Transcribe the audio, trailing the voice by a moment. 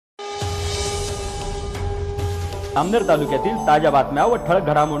जामनेर तालुक्यातील ताज्या बातम्या व ठळक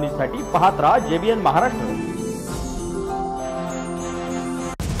घडामोडींसाठी पाहत राहा JBN महाराष्ट्र।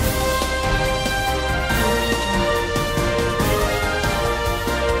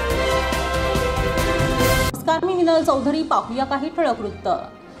 नमस्कार, मी विनल चौधरी। पाहूया काही ठळक वृत्त।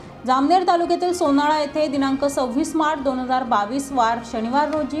 जामनेर तालुक्यातील सोनाळा येथे दिनांक 26 मार्च 2022 वार शनिवार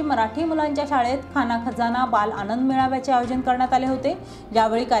रोजी मराठी मुलांच्या शाळेत खाना खजाना बाल आनंद मेळाव्याचे आयोजन करण्यात आले होते।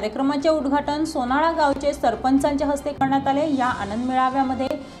 यावेळी कार्यक्रमाचे उद्घाटन सोनाळा गावचे सरपंचांच्या हस्ते करण्यात आले। या आनंद मेळाव्यामध्ये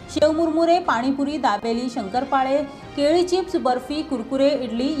शेव मुरमुरे, पाणीपुरी, दाबेली, शंकरपाळे, केळी चिप्स, बर्फी, कुरकुरे,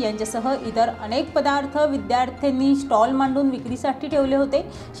 इडली यांच्यासह इतर अनेक पदार्थ विद्यार्थ्यांनी स्टॉल मांडून विक्रीसाठी ठेवले होते।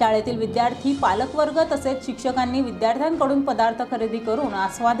 शाळेतील विद्यार्थी, पालकवर्ग तसेच शिक्षकांनी विद्यार्थ्यांकडून पदार्थ खरेदी करून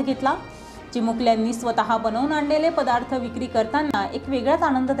आस्वाद घेतला। चिमुकल्यांनी स्वतः बनवून आणलेले पदार्थ विक्री करताना एक वेगळाच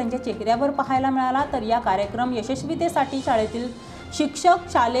आनंद त्यांच्या चेहऱ्यावर पाहायला मिळाला। तर या कार्यक्रम यशस्वीतेसाठी शाळेतील शिक्षक,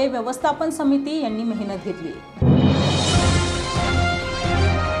 शालेय व्यवस्थापन समिती यांनी मेहनत घेतली।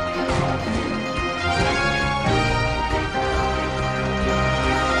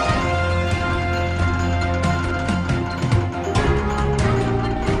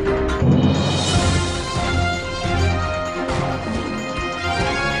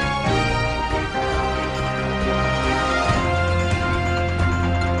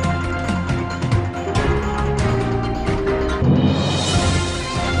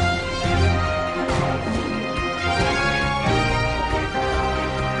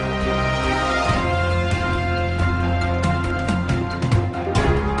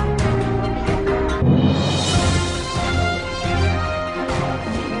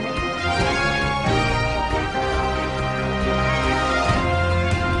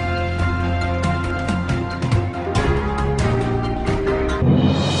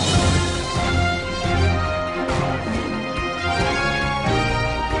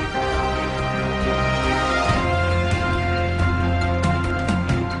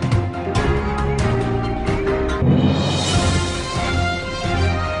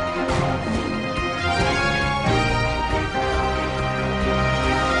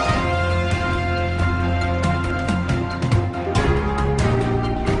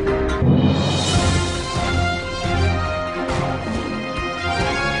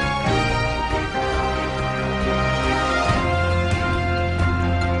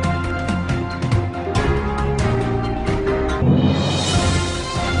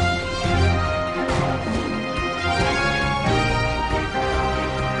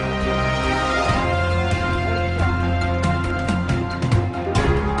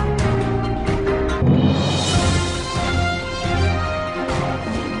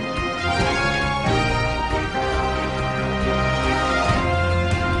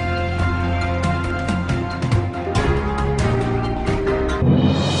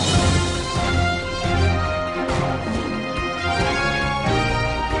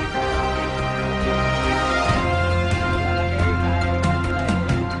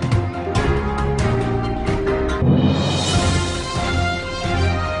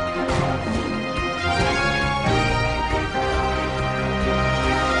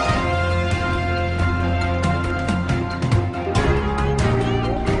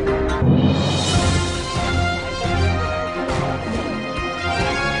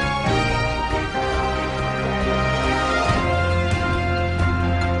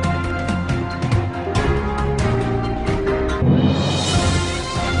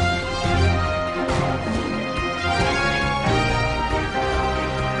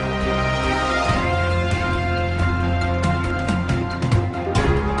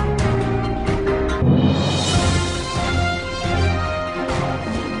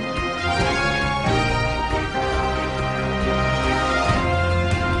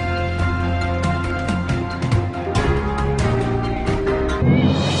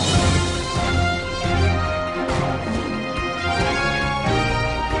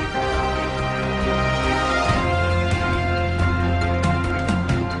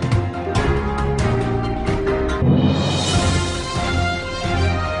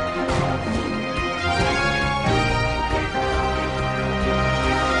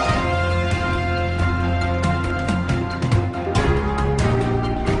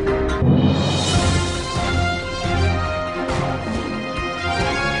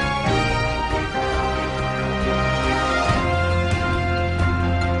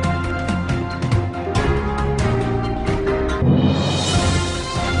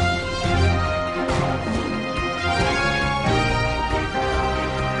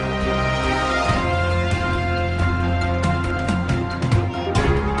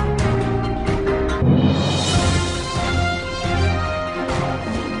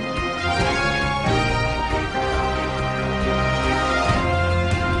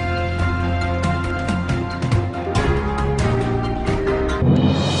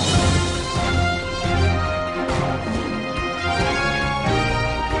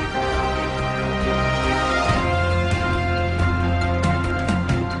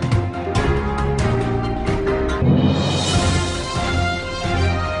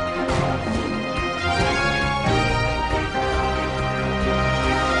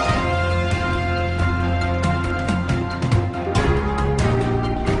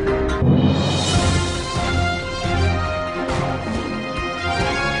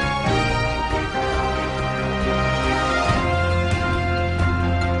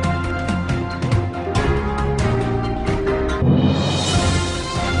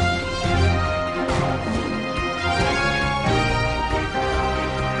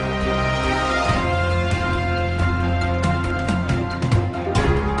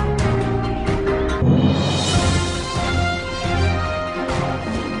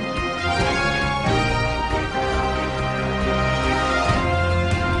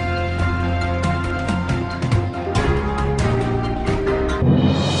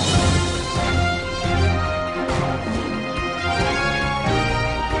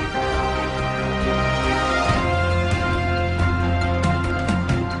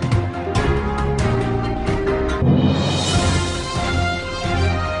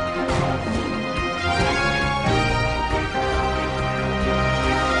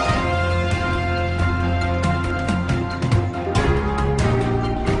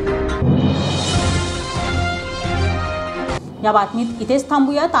 या बातमीत इथेच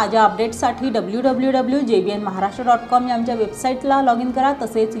थांबूया। ताज्या अपडेट्ससाठी www.jbnmaharashtra.com या आमच्या वेबसाईटला लॉग इन करा।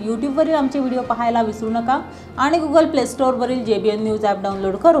 तसेच यूट्यूबवरील आमचे व्हिडिओ पाहायला विसरू नका आणि Google play स्टोअरवरील JBN news app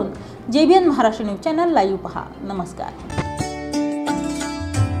download करून JBN Maharashtra news channel live पहा। नमस्कार।